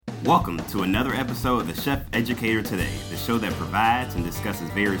Welcome to another episode of the Chef Educator Today, the show that provides and discusses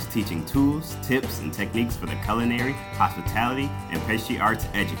various teaching tools, tips, and techniques for the culinary, hospitality, and pastry arts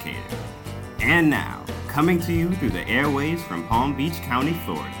educator. And now, coming to you through the airwaves from Palm Beach County,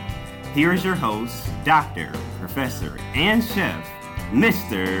 Florida, here is your host, Doctor, Professor, and Chef,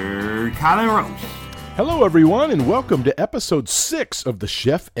 Mr. Colin Roach. Hello, everyone, and welcome to episode 6 of the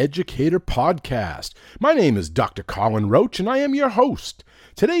Chef Educator Podcast. My name is Dr. Colin Roach, and I am your host.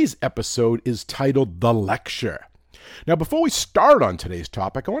 Today's episode is titled The Lecture. Now, before we start on today's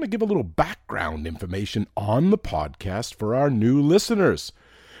topic, I want to give a little background information on the podcast for our new listeners.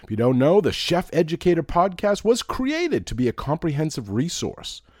 If you don't know, the Chef Educator Podcast was created to be a comprehensive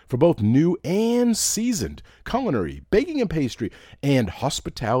resource for both new and seasoned culinary, baking and pastry, and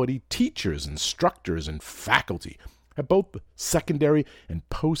hospitality teachers, instructors, and faculty at both secondary and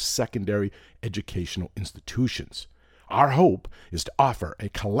post-secondary educational institutions. Our hope is to offer a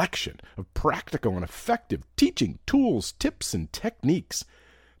collection of practical and effective teaching tools, tips, and techniques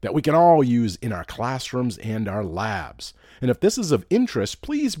that we can all use in our classrooms and our labs. And if this is of interest,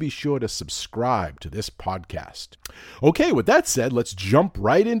 please be sure to subscribe to this podcast. Okay, with that said, let's jump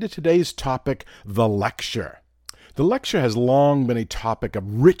right into today's topic, the lecture. The lecture has long been a topic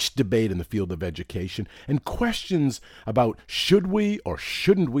of rich debate in the field of education, and questions about should we or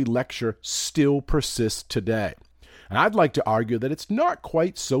shouldn't we lecture still persist today. And I'd like to argue that it's not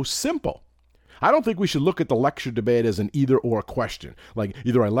quite so simple. I don't think we should look at the lecture debate as an either-or question, like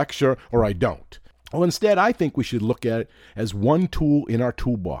either I lecture or I don't. Well, instead, I think we should look at it as one tool in our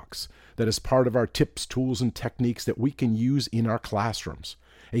toolbox that is part of our tips, tools, and techniques that we can use in our classrooms.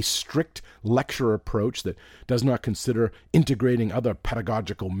 A strict lecture approach that does not consider integrating other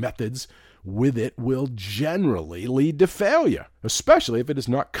pedagogical methods with it will generally lead to failure, especially if it is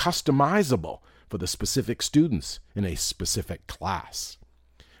not customizable for the specific students in a specific class.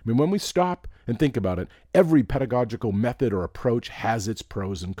 I mean, when we stop and think about it, every pedagogical method or approach has its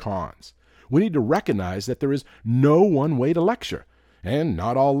pros and cons. We need to recognize that there is no one way to lecture, and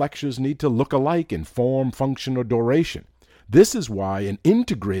not all lectures need to look alike in form, function, or duration. This is why an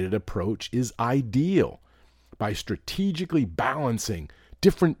integrated approach is ideal. By strategically balancing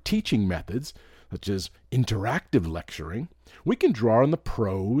different teaching methods, such as interactive lecturing, we can draw on the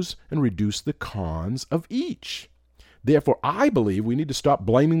pros and reduce the cons of each. Therefore, I believe we need to stop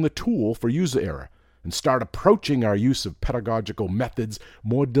blaming the tool for user error and start approaching our use of pedagogical methods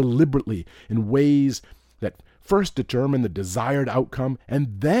more deliberately in ways that first determine the desired outcome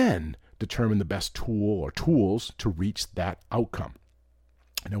and then determine the best tool or tools to reach that outcome.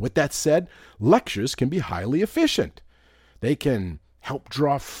 Now, with that said, lectures can be highly efficient. They can help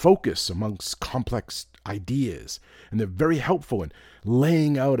draw focus amongst complex ideas, and they're very helpful in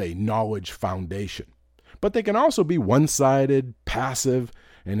laying out a knowledge foundation. But they can also be one-sided, passive,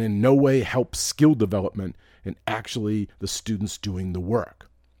 and in no way help skill development and actually the students doing the work.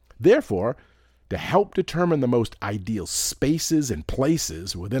 Therefore, to help determine the most ideal spaces and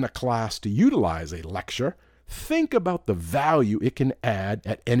places within a class to utilize a lecture, think about the value it can add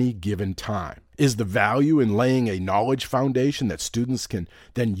at any given time. Is the value in laying a knowledge foundation that students can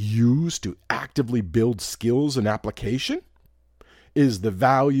then use to actively build skills and application? Is the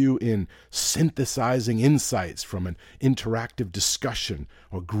value in synthesizing insights from an interactive discussion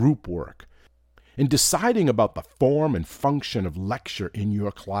or group work? In deciding about the form and function of lecture in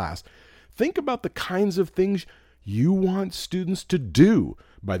your class, think about the kinds of things you want students to do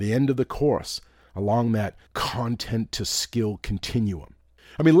by the end of the course along that content to skill continuum.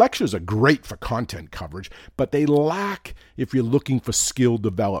 I mean, lectures are great for content coverage, but they lack if you're looking for skill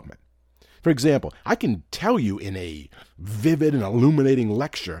development. For example, I can tell you in a vivid and illuminating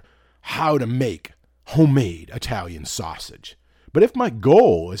lecture how to make homemade Italian sausage. But if my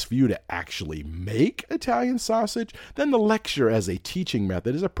goal is for you to actually make Italian sausage, then the lecture as a teaching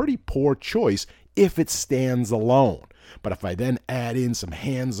method is a pretty poor choice if it stands alone. But if I then add in some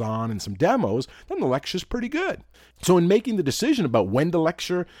hands-on and some demos, then the lecture's pretty good. So in making the decision about when to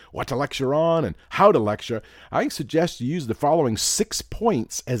lecture, what to lecture on, and how to lecture, I suggest you use the following 6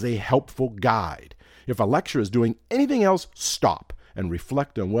 points as a helpful guide. If a lecture is doing anything else, stop and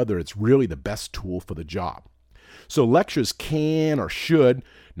reflect on whether it's really the best tool for the job. So lectures can or should,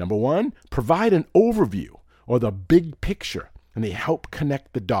 number 1, provide an overview or the big picture, and they help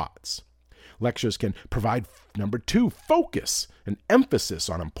connect the dots. Lectures can provide, number 2, focus and emphasis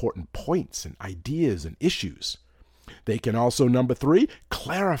on important points and ideas and issues. They can also, number 3,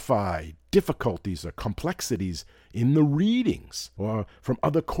 clarify difficulties or complexities in the readings or from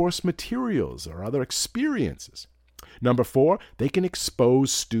other course materials or other experiences. Number 4, they can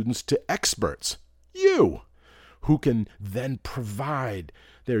expose students to experts, you, who can then provide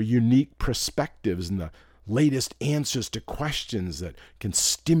their unique perspectives and the latest answers to questions that can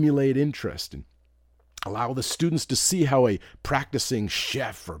stimulate interest and allow the students to see how a practicing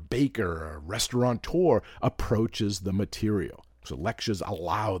chef or baker or restaurateur approaches the material. So lectures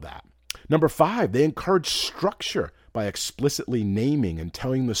allow that. Number 5, they encourage structure by explicitly naming and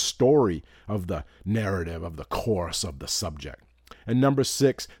telling the story of the narrative, of the course, of the subject. And number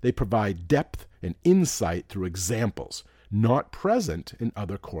 6, they provide depth and insight through examples not present in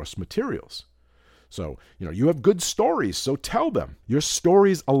other course materials. So, you have good stories, so tell them. Your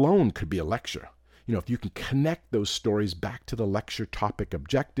stories alone could be a lecture. If you can connect those stories back to the lecture topic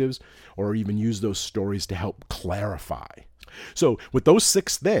objectives, or even use those stories to help clarify. So with those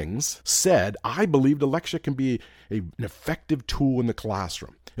 6 things said, I believe the lecture can be an effective tool in the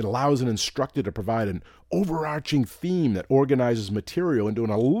classroom. It allows an instructor to provide an overarching theme that organizes material into an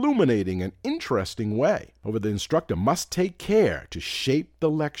illuminating and interesting way. However, the instructor must take care to shape the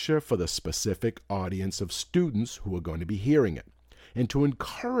lecture for the specific audience of students who are going to be hearing it, and to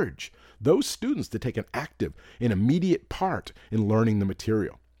encourage those students to take an active and immediate part in learning the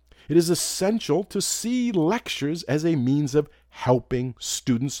material. It is essential to see lectures as a means of helping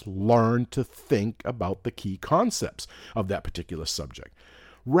students learn to think about the key concepts of that particular subject,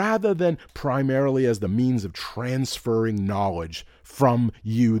 rather than primarily as the means of transferring knowledge from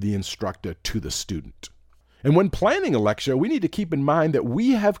you, the instructor, to the student. And when planning a lecture, we need to keep in mind that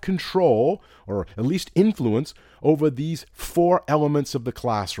we have control, or at least influence, over these 4 elements of the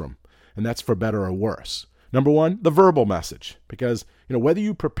classroom, and that's for better or worse. Number 1, the verbal message, because whether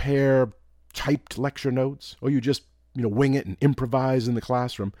you prepare typed lecture notes or you just wing it and improvise in the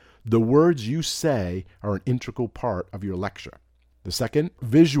classroom, the words you say are an integral part of your lecture. The second,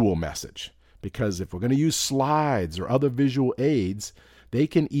 visual message, because if we're going to use slides or other visual aids, they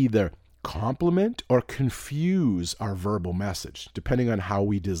can either complement or confuse our verbal message, depending on how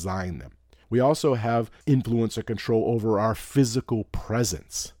we design them. We also have influence or control over our physical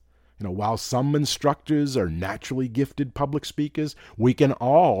presence. While some instructors are naturally gifted public speakers, we can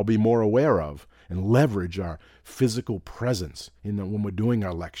all be more aware of and leverage our physical presence when we're doing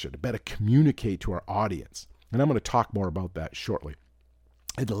our lecture to better communicate to our audience. And I'm going to talk more about that shortly.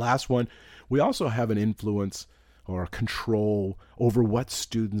 And the last one, we also have an influence or control over what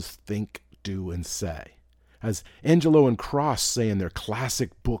students think, do, and say. As Angelo and Cross say in their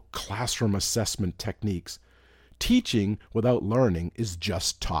classic book, Classroom Assessment Techniques, teaching without learning is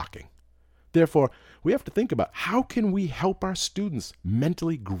just talking. Therefore, we have to think about how can we help our students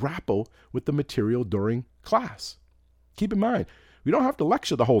mentally grapple with the material during class. Keep in mind, we don't have to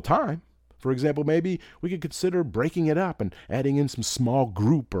lecture the whole time. For example, maybe we could consider breaking it up and adding in some small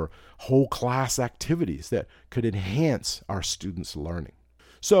group or whole class activities that could enhance our students' learning.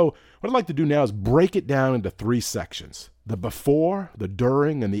 So what I'd like to do now is break it down into 3 sections: the before, the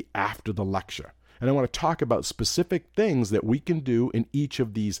during, and the after the lecture. And I want to talk about specific things that we can do in each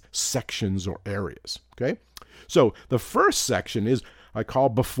of these sections or areas, okay? So the first section is I call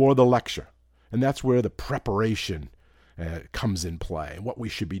before the lecture, and that's where the preparation comes in play and what we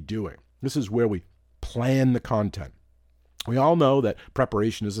should be doing. This is where we plan the content. We all know that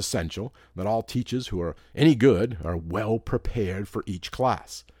preparation is essential, that all teachers who are any good are well prepared for each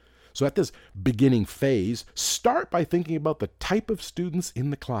class. So at this beginning phase, start by thinking about the type of students in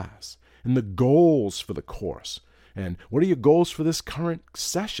the class and the goals for the course. And what are your goals for this current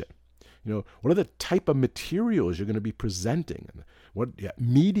session? What are the type of materials you're going to be presenting and what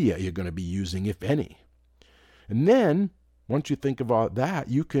media you're going to be using, if any? And then, once you think about that,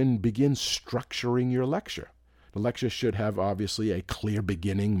 you can begin structuring your lecture. The lecture should have, obviously, a clear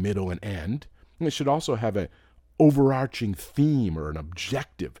beginning, middle, and end. And it should also have an overarching theme or an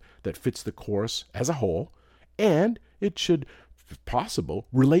objective that fits the course as a whole. And it should, if possible,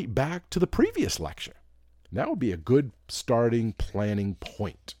 relate back to the previous lecture. And that would be a good starting planning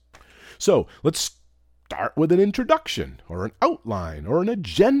point. So let's start with an introduction or an outline or an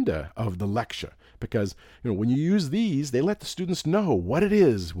agenda of the lecture. Because when you use these, they let the students know what it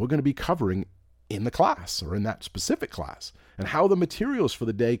is we're going to be covering in the class or in that specific class, and how the materials for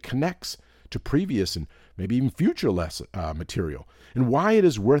the day connects to previous and maybe even future material, and why it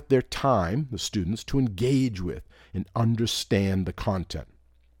is worth their time, the students, to engage with and understand the content.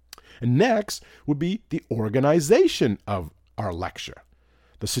 And next would be the organization of our lecture.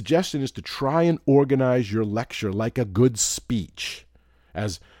 The suggestion is to try and organize your lecture like a good speech.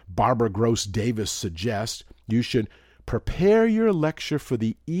 As Barbara Gross Davis suggests, you should prepare your lecture for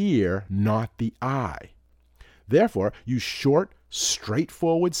the ear, not the eye. Therefore, use short,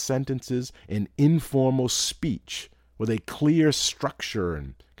 straightforward sentences and informal speech with a clear structure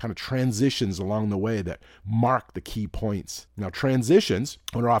and kind of transitions along the way that mark the key points. Now, transitions,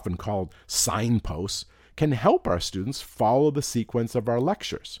 what are often called signposts, can help our students follow the sequence of our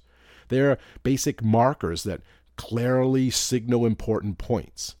lectures. They're basic markers that clearly signal important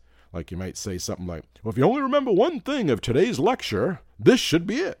points. Like you might say something like, well, if you only remember one thing of today's lecture, this should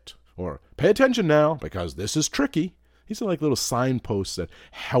be it. Or pay attention now because this is tricky. These are like little signposts that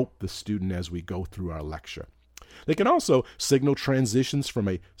help the student as we go through our lecture. They can also signal transitions from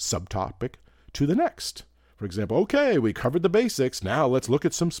a subtopic to the next. For example, okay, we covered the basics, now let's look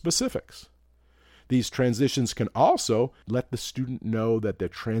at some specifics. These transitions can also let the student know that they're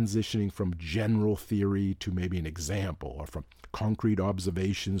transitioning from general theory to maybe an example, or from concrete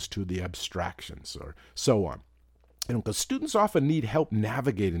observations to the abstractions, or so on. Because students often need help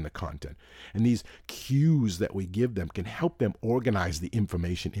navigating the content, and these cues that we give them can help them organize the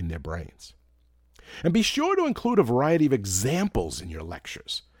information in their brains. And be sure to include a variety of examples in your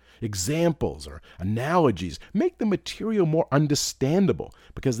lectures. Examples or analogies make the material more understandable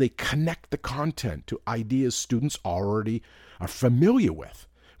because they connect the content to ideas students already are familiar with,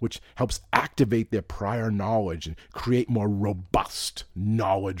 which helps activate their prior knowledge and create more robust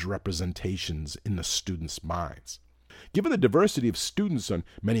knowledge representations in the students' minds. Given the diversity of students on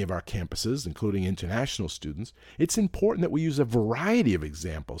many of our campuses, including international students, it's important that we use a variety of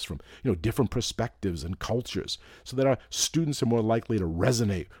examples from different perspectives and cultures so that our students are more likely to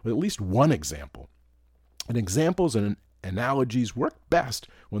resonate with at least one example. And examples and analogies work best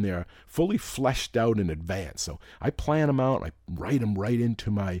when they are fully fleshed out in advance. So I plan them out, I write them right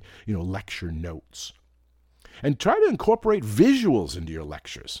into my lecture notes. And try to incorporate visuals into your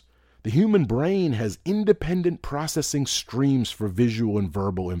lectures. The human brain has independent processing streams for visual and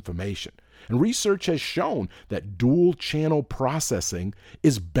verbal information. And research has shown that dual channel processing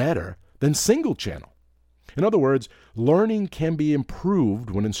is better than single channel. In other words, learning can be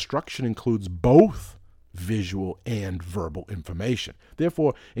improved when instruction includes both visual and verbal information.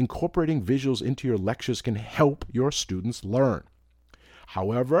 Therefore, incorporating visuals into your lectures can help your students learn.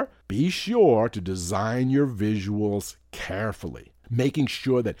 However, be sure to design your visuals carefully, making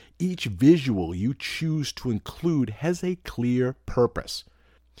sure that each visual you choose to include has a clear purpose.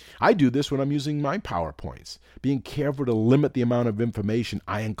 I do this when I'm using my PowerPoints, being careful to limit the amount of information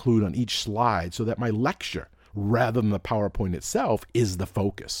I include on each slide so that my lecture, rather than the PowerPoint itself, is the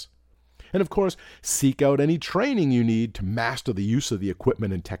focus. And of course, seek out any training you need to master the use of the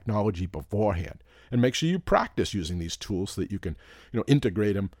equipment and technology beforehand. And make sure you practice using these tools so that you can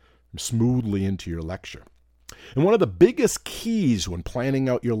integrate them smoothly into your lecture. And one of the biggest keys when planning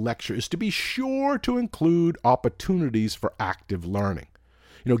out your lecture is to be sure to include opportunities for active learning.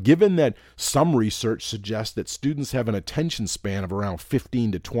 Given that some research suggests that students have an attention span of around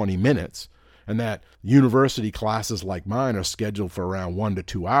 15 to 20 minutes, and that university classes like mine are scheduled for around 1 to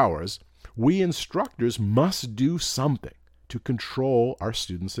 2 hours, we instructors must do something to control our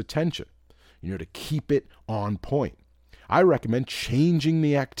students' attention, to keep it on point. I recommend changing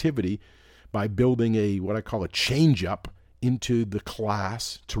the activity by building what I call a change-up into the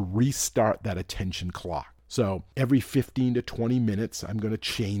class to restart that attention clock. So every 15 to 20 minutes, I'm going to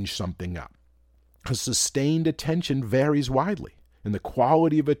change something up. Because sustained attention varies widely, and the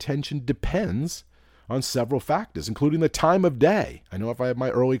quality of attention depends on several factors, including the time of day. I know if I have my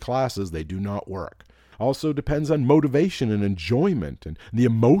early classes, they do not work. Also depends on motivation and enjoyment and the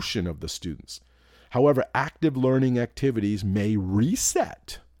emotion of the students. However, active learning activities may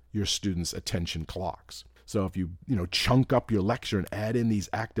reset your students' attention clocks. So if you chunk up your lecture and add in these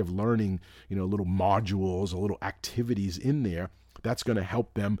active learning, little modules or little activities in there, that's going to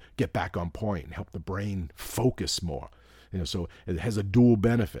help them get back on point and help the brain focus more. So it has a dual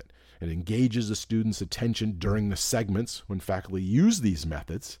benefit. It engages the students' attention during the segments when faculty use these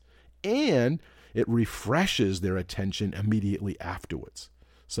methods, and it refreshes their attention immediately afterwards.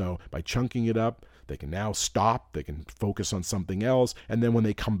 So by chunking it up, they can now stop, they can focus on something else, and then when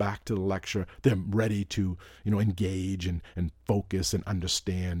they come back to the lecture, they're ready to engage and focus and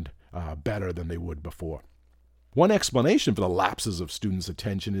understand better than they would before. One explanation for the lapses of students'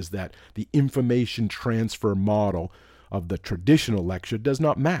 attention is that the information transfer model of the traditional lecture does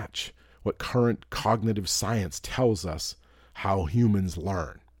not match what current cognitive science tells us how humans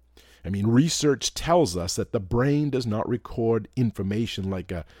learn. Research tells us that the brain does not record information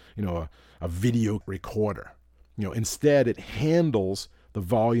like a video recorder. Instead, it handles the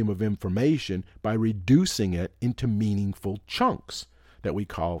volume of information by reducing it into meaningful chunks that we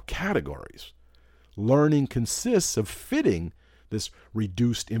call categories. Learning consists of fitting this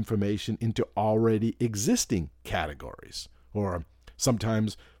reduced information into already existing categories, or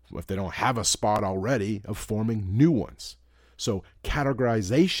sometimes, if they don't have a spot already, of forming new ones. So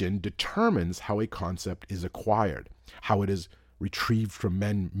categorization determines how a concept is acquired, how it is retrieved from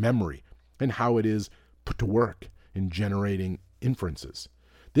memory, and how it is put to work in generating inferences.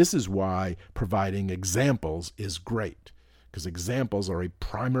 This is why providing examples is great, because examples are a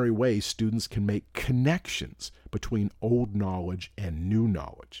primary way students can make connections between old knowledge and new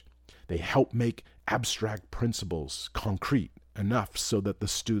knowledge. They help make abstract principles concrete enough so that the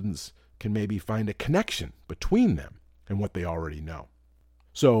students can maybe find a connection between them and what they already know.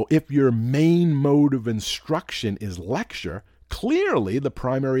 So if your main mode of instruction is lecture, clearly the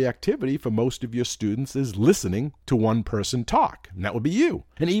primary activity for most of your students is listening to one person talk, and that would be you.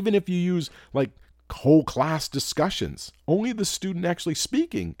 And even if you use like whole class discussions, only the student actually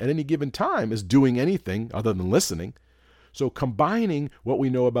speaking at any given time is doing anything other than listening. So combining what we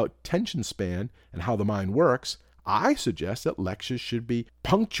know about attention span and how the mind works, I suggest that lectures should be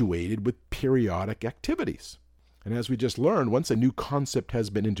punctuated with periodic activities. And as we just learned, once a new concept has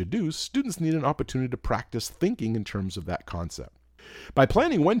been introduced, students need an opportunity to practice thinking in terms of that concept. By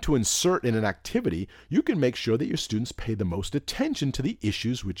planning when to insert in an activity, you can make sure that your students pay the most attention to the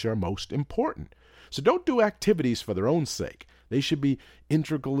issues which are most important. So don't do activities for their own sake. They should be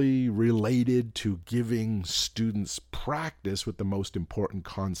integrally related to giving students practice with the most important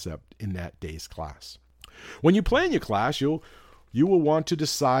concept in that day's class. When you plan your class, you will want to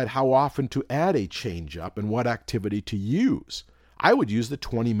decide how often to add a change-up and what activity to use. I would use the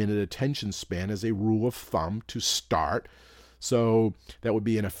 20-minute attention span as a rule of thumb to start. So that would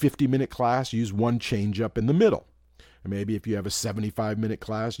be in a 50-minute class, use one change-up in the middle. And maybe if you have a 75-minute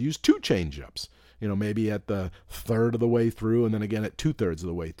class, use two change-ups. Maybe at the third of the way through and then again at 2/3 of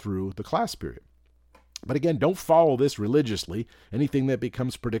the way through the class period. But again, don't follow this religiously. Anything that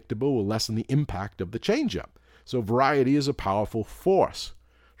becomes predictable will lessen the impact of the change-up. So variety is a powerful force.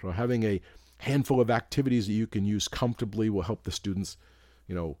 So having a handful of activities that you can use comfortably will help the students,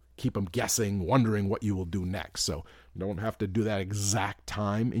 keep them guessing, wondering what you will do next. So you don't have to do that exact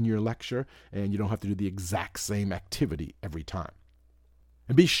time in your lecture, and you don't have to do the exact same activity every time.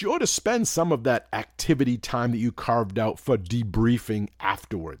 And be sure to spend some of that activity time that you carved out for debriefing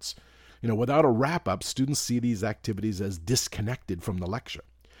afterwards. Without a wrap-up, students see these activities as disconnected from the lecture.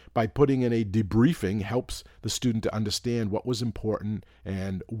 By putting in a debriefing helps the student to understand what was important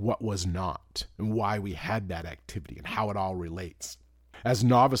and what was not, and why we had that activity and how it all relates. As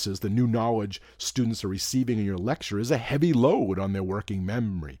novices, the new knowledge students are receiving in your lecture is a heavy load on their working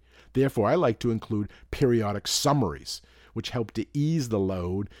memory. Therefore, I like to include periodic summaries, which help to ease the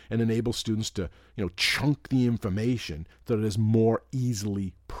load and enable students to, chunk the information so that it is more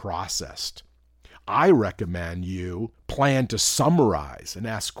easily processed. I recommend you plan to summarize and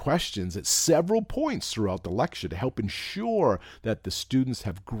ask questions at several points throughout the lecture to help ensure that the students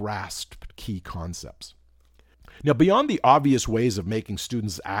have grasped key concepts. Now, beyond the obvious ways of making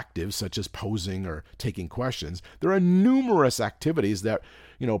students active, such as posing or taking questions, there are numerous activities that,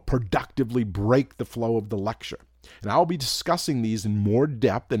 productively break the flow of the lecture. And I'll be discussing these in more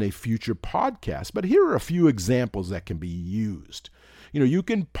depth in a future podcast, but here are a few examples that can be used. You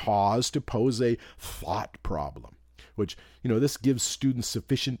can pause to pose a thought problem, which, this gives students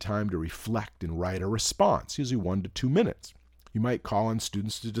sufficient time to reflect and write a response, usually 1 to 2 minutes. You might call on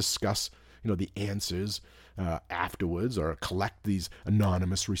students to discuss, the answers afterwards, or collect these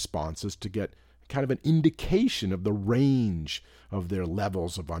anonymous responses to get kind of an indication of the range of their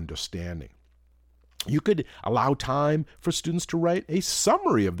levels of understanding. You could allow time for students to write a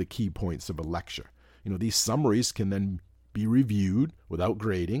summary of the key points of a lecture. These summaries can then be reviewed without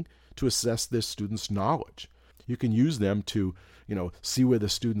grading to assess their students' knowledge. You can use them to, see where the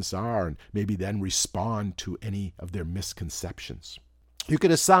students are and maybe then respond to any of their misconceptions. You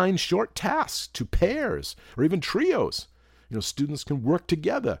could assign short tasks to pairs or even trios. Students can work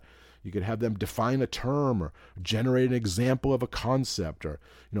together. You could have them define a term or generate an example of a concept, or,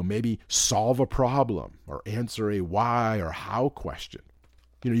 maybe solve a problem or answer a why or how question.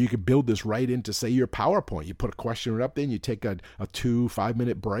 You could build this right into, say, your PowerPoint. You put a question up there and you take a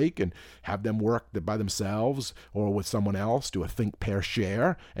 2-5-minute break and have them work by themselves or with someone else, do a think, pair,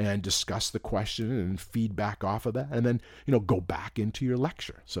 share, and discuss the question and feedback off of that. And then, go back into your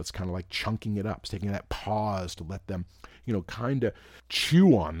lecture. So it's kind of like chunking it up, it's taking that pause to let them, kind of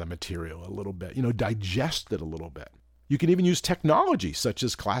chew on the material a little bit, digest it a little bit. You can even use technology such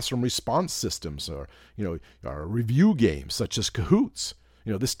as classroom response systems or review games such as Kahoots.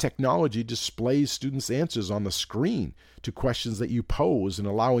 This technology displays students' answers on the screen to questions that you pose and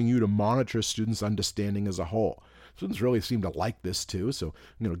allowing you to monitor students' understanding as a whole. Students really seem to like this too, so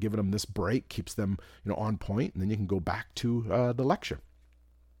giving them this break keeps them on point, and then you can go back to the lecture.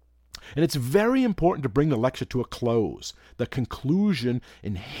 And it's very important to bring the lecture to a close. The conclusion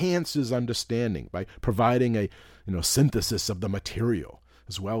enhances understanding by providing a synthesis of the material,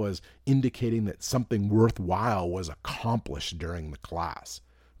 as well as indicating that something worthwhile was accomplished during the class.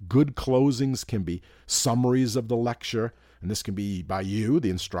 Good closings can be summaries of the lecture, and this can be by you, the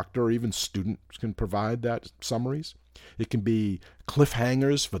instructor, or even students can provide that summaries. It can be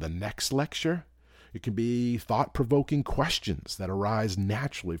cliffhangers for the next lecture. It can be thought-provoking questions that arise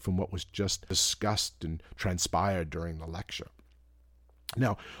naturally from what was just discussed and transpired during the lecture.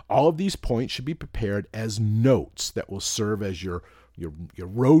 Now, all of these points should be prepared as notes that will serve as your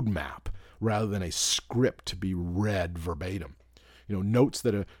roadmap rather than a script to be read verbatim. Notes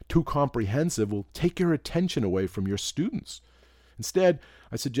that are too comprehensive will take your attention away from your students. Instead,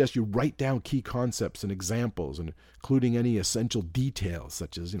 I suggest you write down key concepts and examples, and including any essential details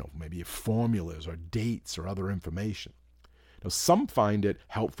such as, maybe formulas or dates or other information. Now, some find it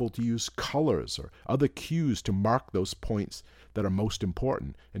helpful to use colors or other cues to mark those points that are most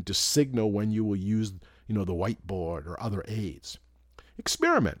important and to signal when you will use, the whiteboard or other aids.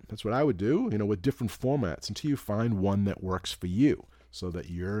 Experiment. That's what I would do, with different formats until you find one that works for you so that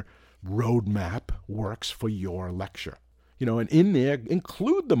your roadmap works for your lecture. And in there,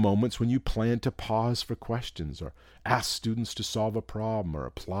 include the moments when you plan to pause for questions or ask students to solve a problem or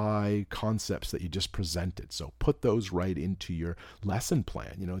apply concepts that you just presented. So put those right into your lesson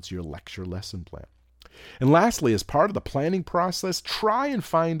plan. It's your lecture lesson plan. And lastly, as part of the planning process, try and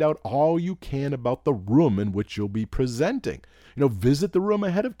find out all you can about the room in which you'll be presenting. Visit the room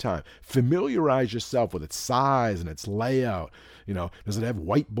ahead of time. Familiarize yourself with its size and its layout. Does it have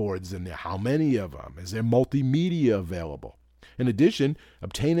whiteboards in there? How many of them? Is there multimedia available? In addition,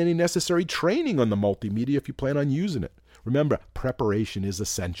 obtain any necessary training on the multimedia if you plan on using it. Remember, preparation is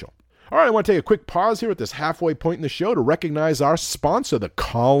essential. All right, I want to take a quick pause here at this halfway point in the show to recognize our sponsor, the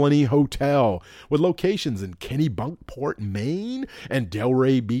Colony Hotel, with locations in Kennebunkport, Maine, and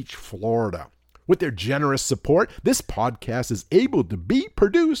Delray Beach, Florida. With their generous support, this podcast is able to be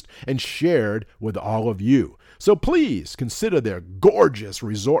produced and shared with all of you. So please consider their gorgeous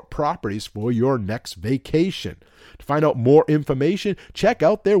resort properties for your next vacation. To find out more information, check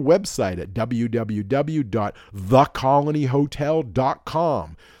out their website at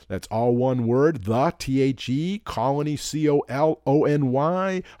www.thecolonyhotel.com. That's all one word, the, Colony, Colony,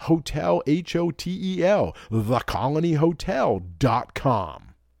 Hotel, Hotel, thecolonyhotel.com.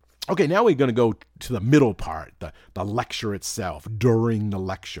 Okay, now we're going to go to the middle part, the lecture itself, during the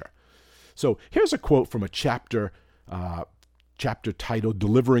lecture. So here's a quote from a chapter titled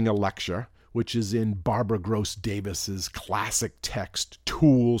Delivering a Lecture, which is in Barbara Gross Davis's classic text,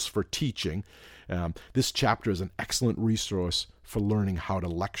 Tools for Teaching. This chapter is an excellent resource for learning how to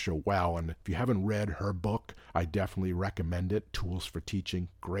lecture well. And if you haven't read her book, I definitely recommend it, Tools for Teaching.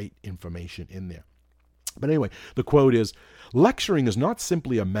 Great information in there. But anyway, the quote is, lecturing is not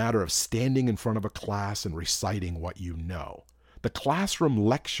simply a matter of standing in front of a class and reciting what you know. The classroom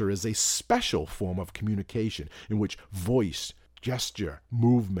lecture is a special form of communication in which voice, gesture,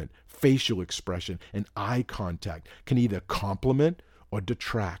 movement, facial expression, and eye contact can either complement or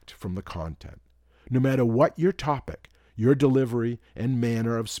detract from the content. No matter what your topic, your delivery and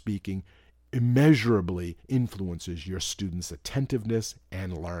manner of speaking immeasurably influences your students' attentiveness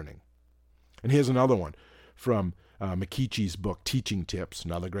and learning. And here's another one from McKeechie's book, Teaching Tips,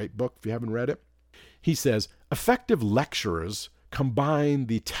 another great book if you haven't read it. He says, effective lecturers combine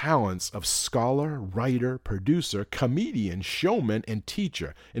the talents of scholar, writer, producer, comedian, showman, and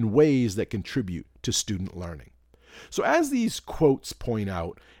teacher in ways that contribute to student learning. So as these quotes point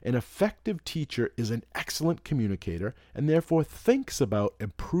out, an effective teacher is an excellent communicator and therefore thinks about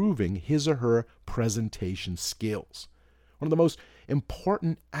improving his or her presentation skills. One of the most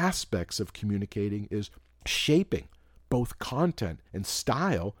important aspects of communicating is shaping both content and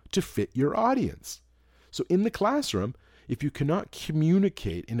style to fit your audience. So in the classroom, if you cannot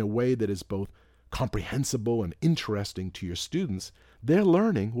communicate in a way that is both comprehensible and interesting to your students, their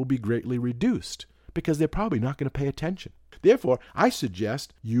learning will be greatly reduced because they're probably not going to pay attention. Therefore, I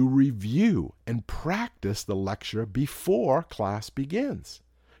suggest you review and practice the lecture before class begins.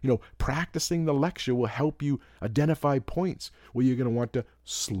 Practicing the lecture will help you identify points where you're going to want to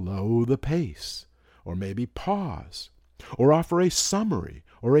slow the pace, or maybe pause, or offer a summary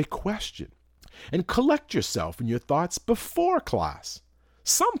or a question, and collect yourself and your thoughts before class.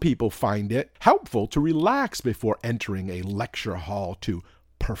 Some people find it helpful to relax before entering a lecture hall to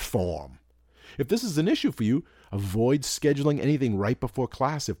perform. If this is an issue for you, avoid scheduling anything right before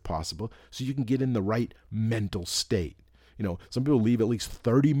class if possible so you can get in the right mental state. Some people leave at least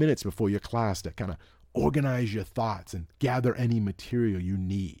 30 minutes before your class to kind of organize your thoughts and gather any material you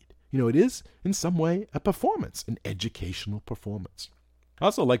need. It is in some way a performance, an educational performance. I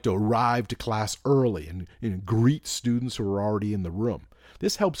also like to arrive to class early and greet students who are already in the room.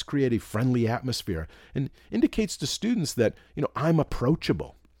 This helps create a friendly atmosphere and indicates to students that, I'm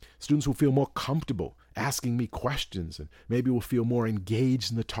approachable. Students will feel more comfortable asking me questions and maybe will feel more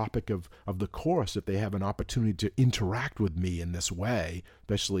engaged in the topic of the course if they have an opportunity to interact with me in this way,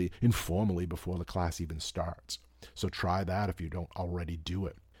 especially informally before the class even starts. So try that if you don't already do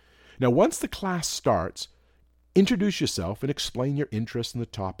it. Now, once the class starts, introduce yourself and explain your interest in the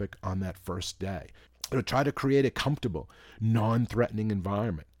topic on that first day. Try to create a comfortable, non-threatening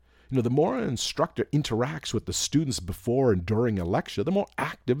environment. The more an instructor interacts with the students before and during a lecture, the more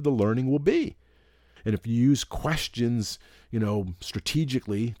active the learning will be. And if you use questions,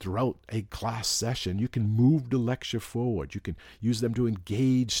 strategically throughout a class session, you can move the lecture forward. You can use them to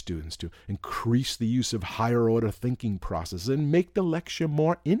engage students, to increase the use of higher order thinking processes and make the lecture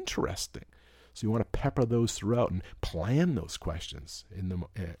more interesting. So you want to pepper those throughout and plan those questions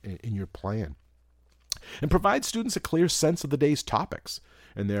in your plan. And provide students a clear sense of the day's topics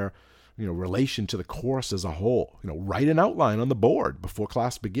and their relation to the course as a whole. Write an outline on the board before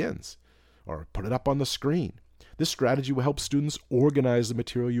class begins or put it up on the screen. This strategy will help students organize the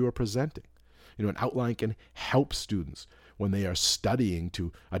material you are presenting. An outline can help students when they are studying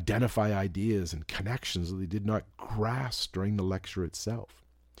to identify ideas and connections that they did not grasp during the lecture itself.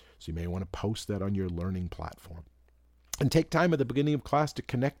 So you may want to post that on your learning platform. And take time at the beginning of class to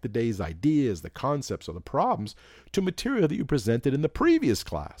connect the day's ideas, the concepts, or the problems to material that you presented in the previous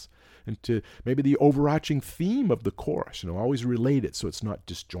class and to maybe the overarching theme of the course. Always relate it so it's not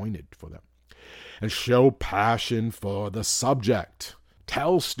disjointed for them. And show passion for the subject.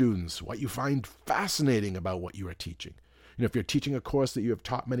 Tell students what you find fascinating about what you are teaching. If you're teaching a course that you have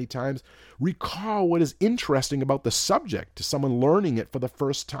taught many times, recall what is interesting about the subject to someone learning it for the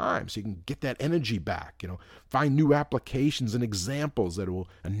first time so you can get that energy back. Find new applications and examples that will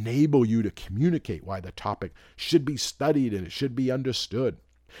enable you to communicate why the topic should be studied and it should be understood.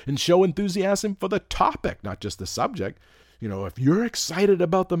 And show enthusiasm for the topic, not just the subject. If you're excited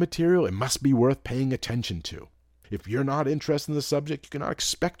about the material, it must be worth paying attention to. If you're not interested in the subject, you cannot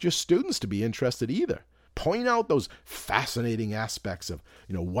expect your students to be interested either. Point out those fascinating aspects of,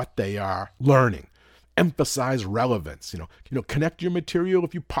 what they are learning. Emphasize relevance. Connect your material,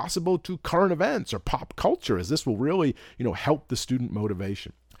 if you possible, to current events or pop culture, as this will really, help the student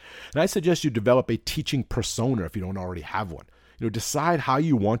motivation. And I suggest you develop a teaching persona if you don't already have one. Decide how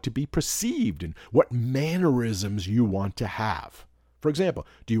you want to be perceived and what mannerisms you want to have. For example,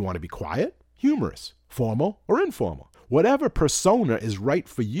 do you want to be quiet, humorous, formal, or informal? Whatever persona is right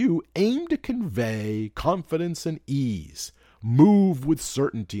for you, aim to convey confidence and ease. Move with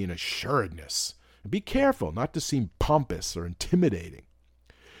certainty and assuredness. Be careful not to seem pompous or intimidating.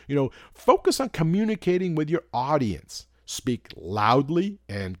 Focus on communicating with your audience. Speak loudly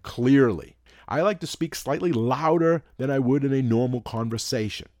and clearly. I like to speak slightly louder than I would in a normal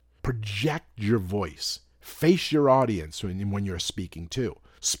conversation. Project your voice. Face your audience when you're speaking too.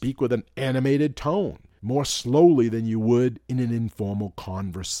 Speak with an animated tone, more slowly than you would in an informal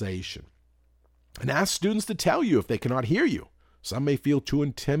conversation. And ask students to tell you if they cannot hear you. Some may feel too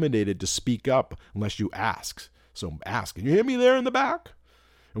intimidated to speak up unless you ask. So ask, can you hear me there in the back?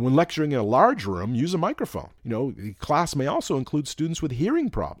 And when lecturing in a large room, use a microphone. The class may also include students with hearing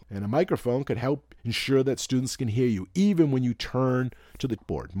problems, and a microphone could help ensure that students can hear you even when you turn to the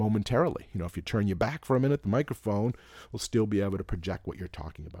board momentarily. If you turn your back for a minute, the microphone will still be able to project what you're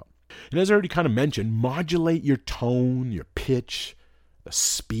talking about. And as I already kind of mentioned, modulate your tone, your pitch, the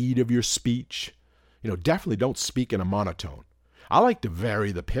speed of your speech. Definitely don't speak in a monotone. I like to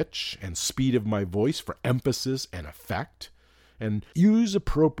vary the pitch and speed of my voice for emphasis and effect. And use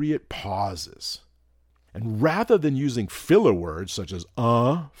appropriate pauses. And rather than using filler words such as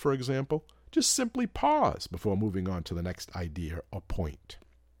for example, just simply pause before moving on to the next idea or point.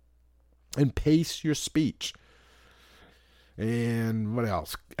 And pace your speech. And what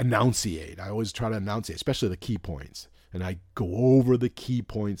else? Enunciate. I always try to enunciate, especially the key points. And I go over the key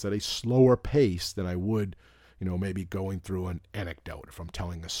points at a slower pace than I would, maybe going through an anecdote if I'm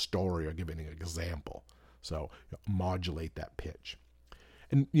telling a story or giving an example. So modulate that pitch.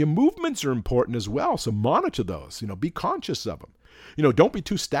 And your movements are important as well, so monitor those. Be conscious of them. Don't be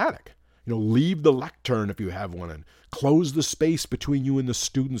too static. Leave the lectern if you have one and close the space between you and the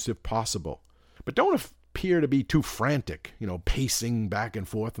students if possible. But don't appear to be too frantic, pacing back and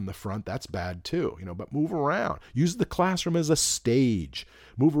forth in the front. That's bad too, but move around. Use the classroom as a stage.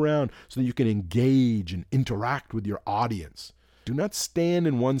 Move around so that you can engage and interact with your audience. Do not stand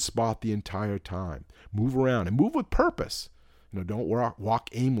in one spot the entire time. Move around and move with purpose. Don't walk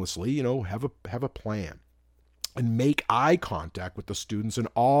aimlessly. Have a plan. And make eye contact with the students in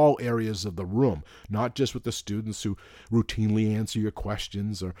all areas of the room, not just with the students who routinely answer your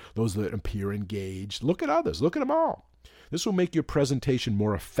questions or those that appear engaged. Look at others. Look at them all. This will make your presentation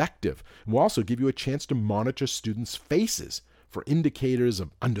more effective and will also give you a chance to monitor students' faces for indicators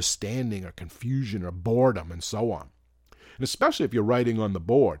of understanding or confusion or boredom and so on. And especially if you're writing on the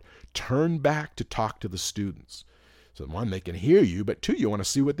board, turn back to talk to the students. So one, they can hear you, but two, you want to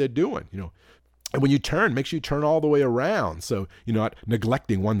see what they're doing. And when you turn, make sure you turn all the way around. So you're not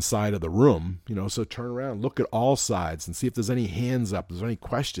neglecting one side of the room, so turn around, look at all sides and see if there's any hands up, if there's any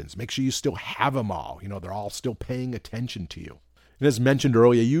questions. Make sure you still have them all. They're all still paying attention to you. And as mentioned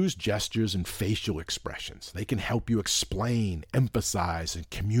earlier, use gestures and facial expressions. They can help you explain, emphasize, and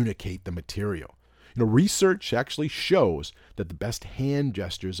communicate the material. Research actually shows that the best hand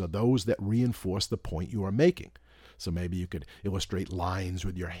gestures are those that reinforce the point you are making. So maybe you could illustrate lines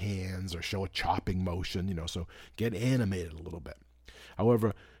with your hands or show a chopping motion, so get animated a little bit.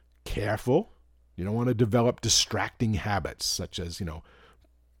 However, careful. You don't want to develop distracting habits such as,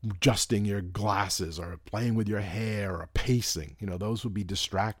 adjusting your glasses or playing with your hair or pacing. Those would be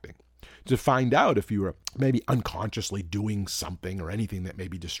distracting. To find out if you are maybe unconsciously doing something or anything that may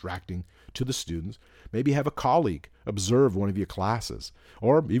be distracting to the students, maybe have a colleague observe one of your classes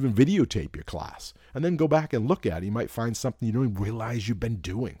or even videotape your class and then go back and look at it. You might find something you don't even realize you've been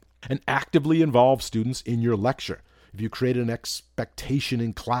doing. And actively involve students in your lecture. If you create an expectation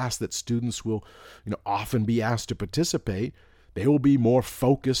in class that students will often be asked to participate, they will be more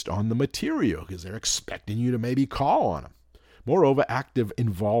focused on the material because they're expecting you to maybe call on them. Moreover, active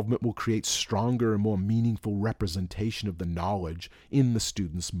involvement will create stronger and more meaningful representation of the knowledge in the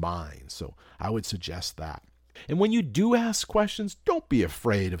student's mind. So I would suggest that. And when you do ask questions, don't be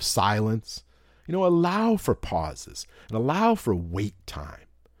afraid of silence. Allow for pauses and allow for wait time.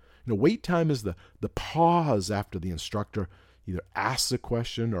 Wait time is the pause after the instructor either asks a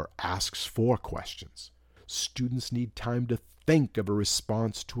question or asks for questions. Students need time to think of a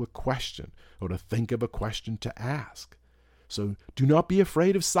response to a question or to think of a question to ask. So do not be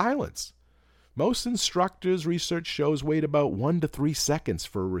afraid of silence. Most instructors, research shows, wait about 1 to 3 seconds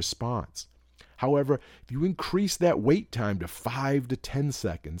for a response. However, if you increase that wait time to 5 to 10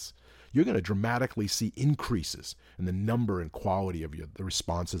 seconds, you're going to dramatically see increases in the number and quality of the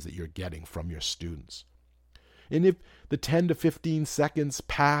responses that you're getting from your students. And if the 10 to 15 seconds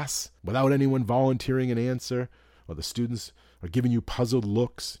pass without anyone volunteering an answer, or the students are giving you puzzled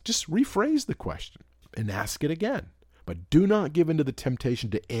looks, just rephrase the question and ask it again. But do not give in to the temptation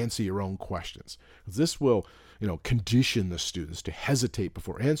to answer your own questions. This will, condition the students to hesitate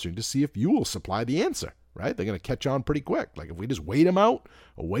before answering to see if you will supply the answer, right? They're going to catch on pretty quick. Like if we just wait him out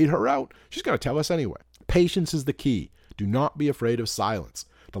or wait her out, she's going to tell us anyway. Patience is the key. Do not be afraid of silence.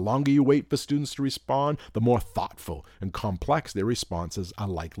 The longer you wait for students to respond, the more thoughtful and complex their responses are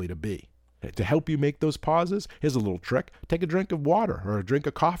likely to be. To help you make those pauses, here's a little trick. Take a drink of water or a drink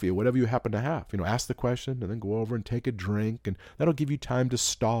of coffee or whatever you happen to have. Ask the question and then go over and take a drink, and that'll give you time to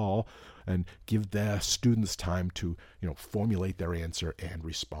stall and give the students time to, formulate their answer and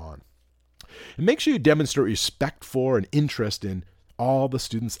respond. And make sure you demonstrate respect for and interest in all the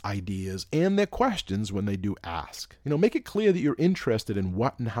students' ideas and their questions when they do ask. Make it clear that you're interested in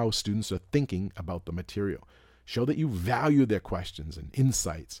what and how students are thinking about the material. Show that you value their questions and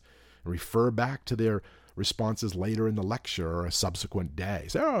insights. Refer back to their responses later in the lecture or a subsequent day.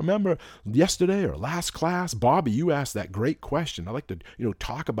 Say, I remember yesterday or last class, Bobby, you asked that great question. I'd like to,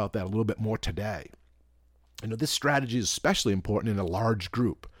 talk about that a little bit more today. This strategy is especially important in a large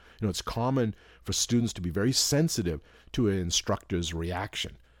group. It's common for students to be very sensitive to an instructor's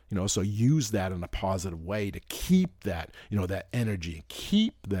reaction. So use that in a positive way to keep that, that energy,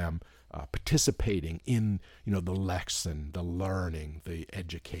 keep them participating in, the lesson, the learning, the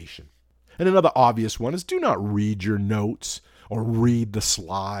education. And another obvious one is do not read your notes or read the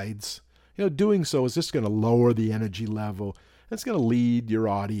slides. Doing so is just going to lower the energy level. It's going to lead your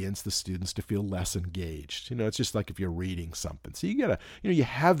audience, the students, to feel less engaged. It's just like if you're reading something. So you gotta, you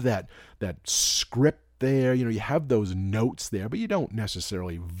have that script there. You have those notes there, but you don't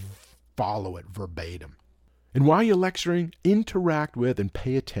necessarily follow it verbatim. And while you're lecturing, interact with and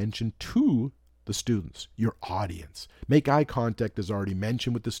pay attention to the students, your audience. Make eye contact, as already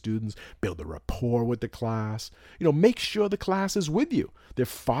mentioned, with the students. Build a rapport with the class. Make sure the class is with you. They're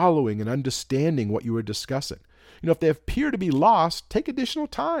following and understanding what you are discussing. If they appear to be lost, take additional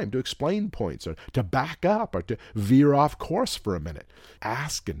time to explain points or to back up or to veer off course for a minute.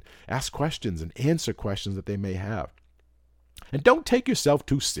 Ask questions and answer questions that they may have. And don't take yourself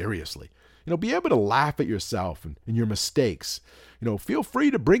too seriously. Be able to laugh at yourself and your mistakes. Feel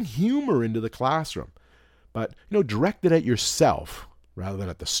free to bring humor into the classroom, but, direct it at yourself rather than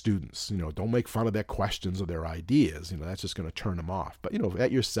at the students. Don't make fun of their questions or their ideas. That's just going to turn them off. But,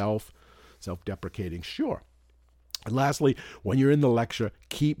 at yourself, self-deprecating, sure. And lastly, when you're in the lecture,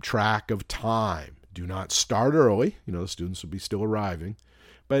 keep track of time. Do not start early. The students will be still arriving.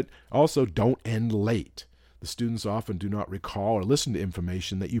 But also don't end late. The students often do not recall or listen to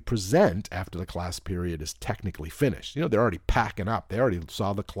information that you present after the class period is technically finished. They're already packing up. They already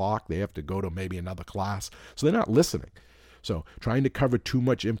saw the clock. They have to go to maybe another class. So they're not listening. So trying to cover too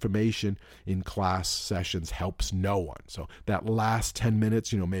much information in class sessions helps no one. So that last 10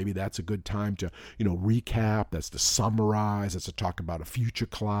 minutes, maybe that's a good time to, recap. That's to summarize. That's to talk about a future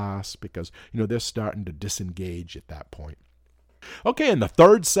class because, they're starting to disengage at that point. Okay, and the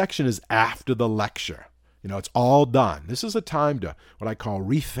third section is after the lecture. It's all done. This is a time to what I call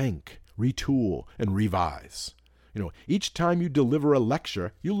rethink, retool, and revise. Each time you deliver a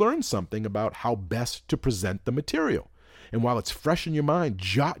lecture, you learn something about how best to present the material. And while it's fresh in your mind,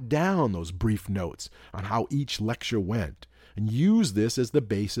 jot down those brief notes on how each lecture went and use this as the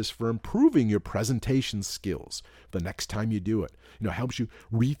basis for improving your presentation skills the next time you do it. It helps you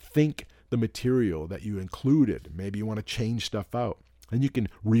rethink the material that you included. Maybe you want to change stuff out. And you can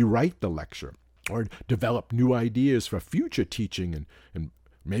rewrite the lecture or develop new ideas for future teaching and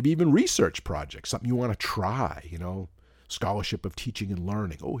maybe even research projects, something you want to try, scholarship of teaching and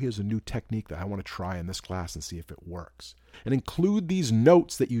learning. Oh, here's a new technique that I want to try in this class and see if it works. And include these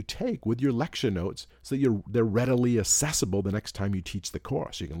notes that you take with your lecture notes so that they're readily accessible the next time you teach the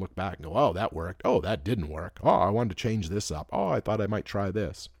course. You can look back and go, oh, that worked. Oh, that didn't work. Oh, I wanted to change this up. Oh, I thought I might try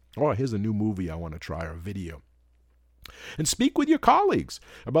this. Oh, here's a new movie I want to try or a video. And speak with your colleagues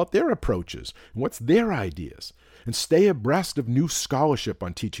about their approaches and what's their ideas. And stay abreast of new scholarship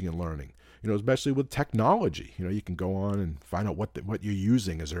on teaching and learning. Especially with technology. You can go on and find out what you're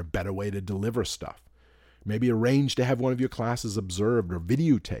using. Is there a better way to deliver stuff? Maybe arrange to have one of your classes observed or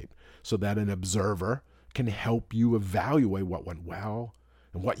videotaped so that an observer can help you evaluate what went well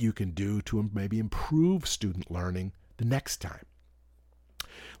and what you can do to maybe improve student learning the next time.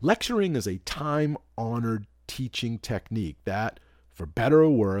 Lecturing is a time-honored teaching technique that, for better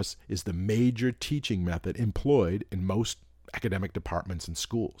or worse, is the major teaching method employed in most academic departments and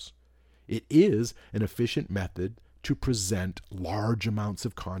schools. It is an efficient method to present large amounts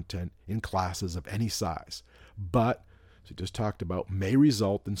of content in classes of any size, but, as we just talked about, may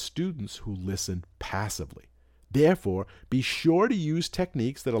result in students who listen passively. Therefore, be sure to use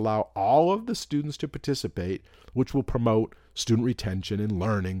techniques that allow all of the students to participate, which will promote student retention and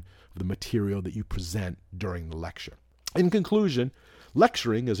learning of the material that you present during the lecture. In conclusion,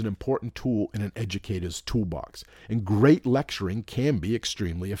 lecturing is an important tool in an educator's toolbox, and great lecturing can be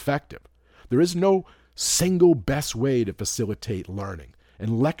extremely effective. There is no single best way to facilitate learning,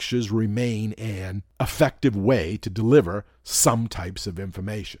 and lectures remain an effective way to deliver some types of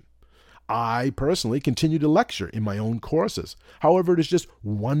information. I personally continue to lecture in my own courses. However, it is just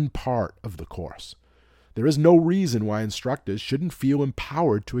one part of the course. There is no reason why instructors shouldn't feel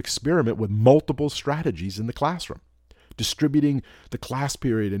empowered to experiment with multiple strategies in the classroom. Distributing the class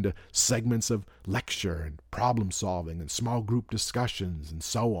period into segments of lecture and problem solving and small group discussions and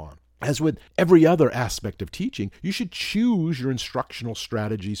so on. As with every other aspect of teaching, you should choose your instructional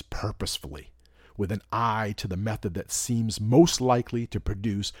strategies purposefully, with an eye to the method that seems most likely to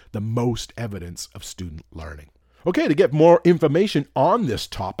produce the most evidence of student learning. Okay, to get more information on this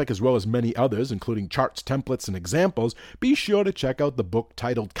topic, as well as many others, including charts, templates, and examples, be sure to check out the book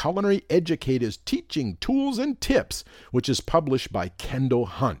titled Culinary Educators Teaching Tools and Tips, which is published by Kendall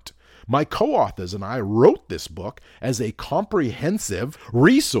Hunt. My co-authors and I wrote this book as a comprehensive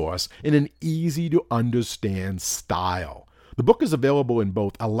resource in an easy-to-understand style. The book is available in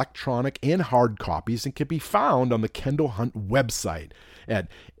both electronic and hard copies and can be found on the Kendall Hunt website at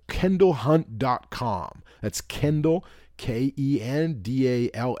kendallhunt.com. That's Kendall, Kendall,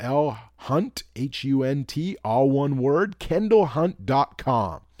 Hunt, Hunt, all one word,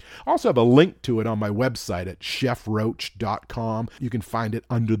 kendallhunt.com. I also have a link to it on my website at chefroach.com. You can find it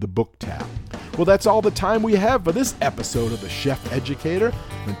under the book tab. Well, that's all the time we have for this episode of The Chef Educator.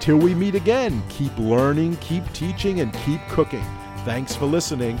 Until we meet again, keep learning, keep teaching, and keep cooking. Thanks for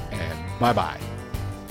listening, and bye-bye.